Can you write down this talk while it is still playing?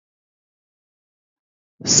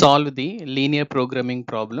Solve the linear programming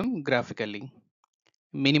problem graphically.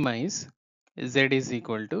 Minimize z is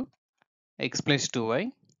equal to x plus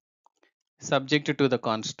 2y subject to the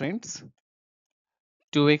constraints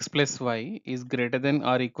 2x plus y is greater than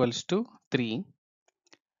or equals to 3,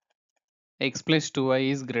 x plus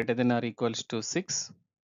 2y is greater than or equals to 6,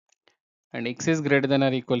 and x is greater than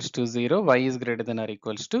or equals to 0, y is greater than or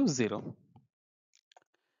equals to 0.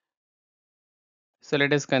 So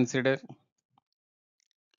let us consider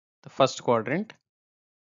the first quadrant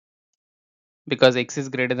because x is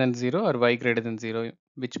greater than 0 or y greater than 0,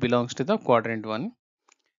 which belongs to the quadrant 1.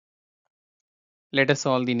 Let us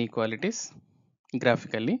solve the inequalities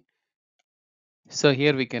graphically. So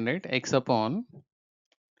here we can write x upon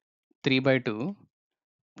 3 by 2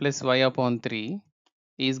 plus y upon 3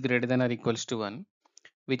 is greater than or equals to 1,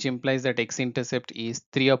 which implies that x intercept is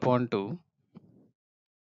 3 upon 2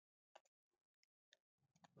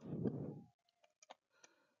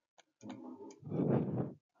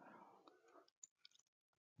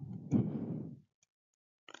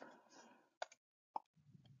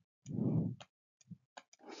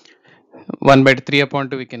 1 by 3 upon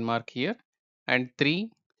 2 we can mark here, and 3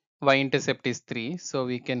 y intercept is 3, so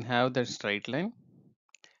we can have the straight line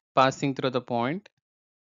passing through the point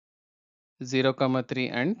 0 comma 3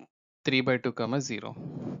 and 3 by 2 comma 0.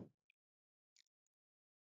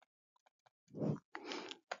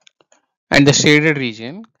 And the shaded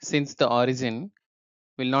region, since the origin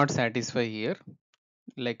will not satisfy here,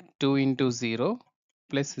 like 2 into 0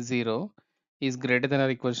 plus 0 is greater than or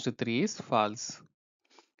equals to 3 is false.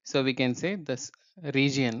 So we can say this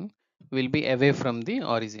region will be away from the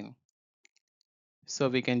origin. So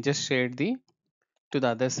we can just shade the to the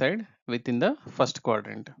other side within the first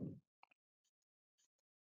quadrant.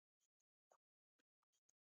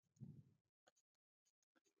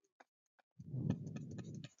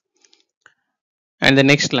 And the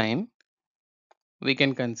next line we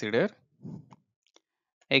can consider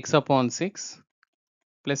x upon 6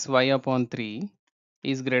 plus y upon 3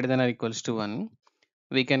 is greater than or equals to 1.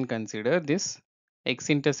 We can consider this x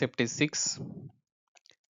intercept is 6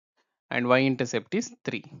 and y intercept is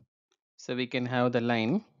 3. So we can have the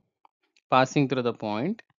line passing through the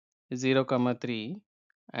point 0 comma 3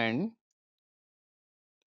 and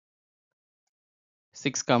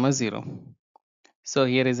 6 comma 0. So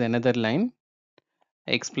here is another line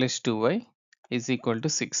x plus 2y is equal to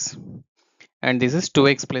 6, and this is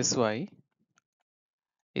 2x plus y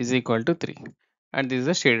is equal to 3, and this is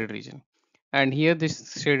a shaded region. And here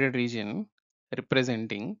this shaded region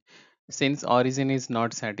representing, since origin is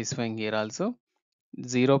not satisfying here also,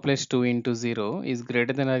 0 plus 2 into 0 is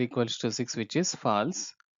greater than or equals to 6, which is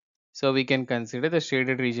false. So we can consider the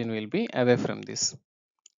shaded region will be away from this.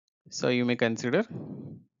 So you may consider.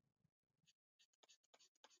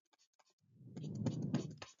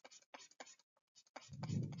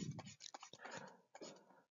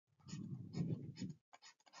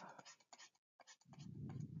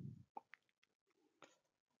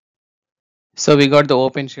 So we got the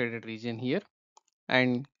open shaded region here,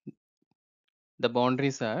 and the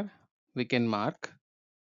boundaries are, we can mark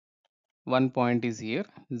one point is here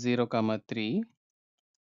 0 comma 3,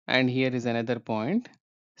 and here is another point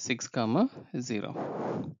 6 comma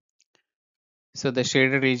 0. So the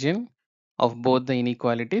shaded region of both the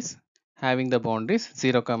inequalities having the boundaries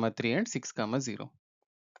 0 comma 3 and 6 comma 0.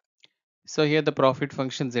 So here the profit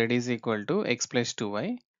function z is equal to x plus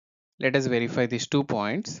 2y. Let us verify these 2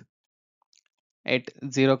 points. At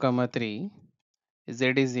 0 comma 3,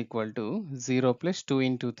 z is equal to 0 plus 2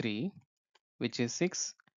 into 3, which is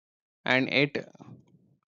 6, and at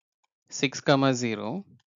 6 comma 0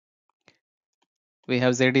 we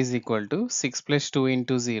have z is equal to 6 plus 2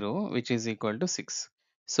 into 0, which is equal to 6.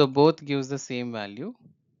 So both gives the same value.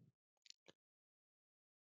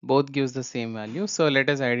 So let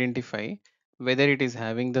us identify whether it is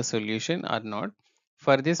having the solution or not.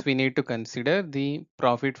 For this we need to consider the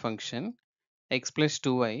profit function x plus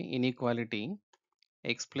 2y inequality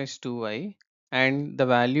x plus 2y, and the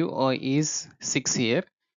value is 6 here,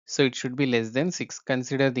 so it should be less than 6.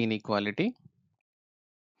 Consider the inequality,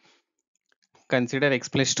 consider x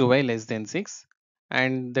plus 2y less than 6,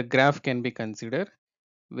 and the graph can be considered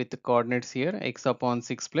with the coordinates here x upon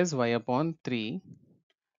 6 plus y upon 3.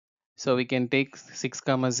 So we can take 6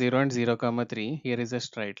 comma 0 and 0 comma 3. Here is a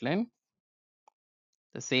straight line,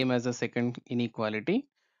 the same as the second inequality,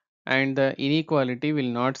 and the inequality will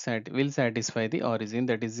not will satisfy the origin,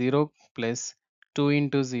 that is 0 plus 2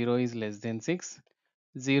 into 0 is less than 6,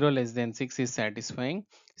 0 less than 6 is satisfying.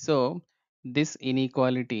 So this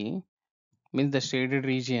inequality means the shaded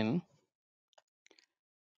region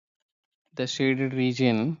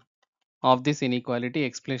of this inequality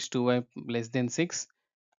x plus 2y less than 6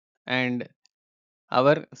 and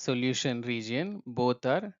our solution region both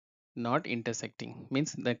are not intersecting,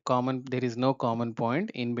 means there is no common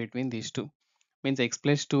point in between these two, means x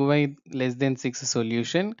plus 2y less than 6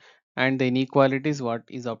 solution and the inequality is what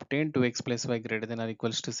is obtained, 2x plus y greater than or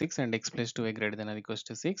equals to 6 and x plus 2y greater than or equals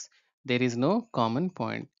to 6. There is no common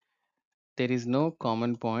point. There is no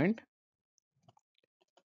common point,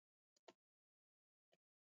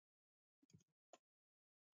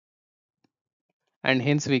 and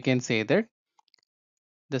hence we can say that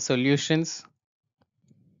the solutions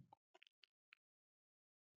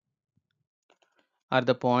are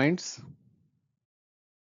the points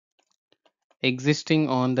existing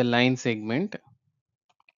on the line segment,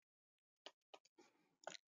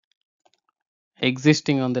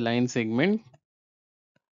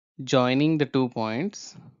 joining the 2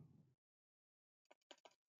 points,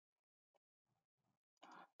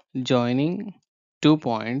 joining 2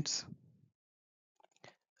 points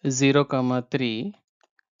 0 comma 3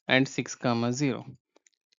 and 6 comma 0.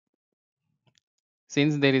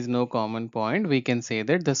 Since there is no common point, we can say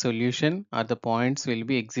that the solution or the points will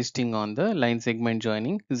be existing on the line segment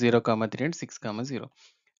joining 0 comma 3 and 6 comma 0.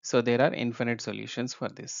 So there are infinite solutions for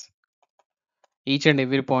this. Each and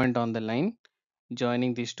every point on the line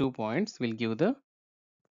joining these 2 points will give the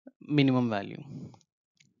minimum value.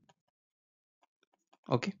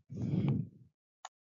 Okay.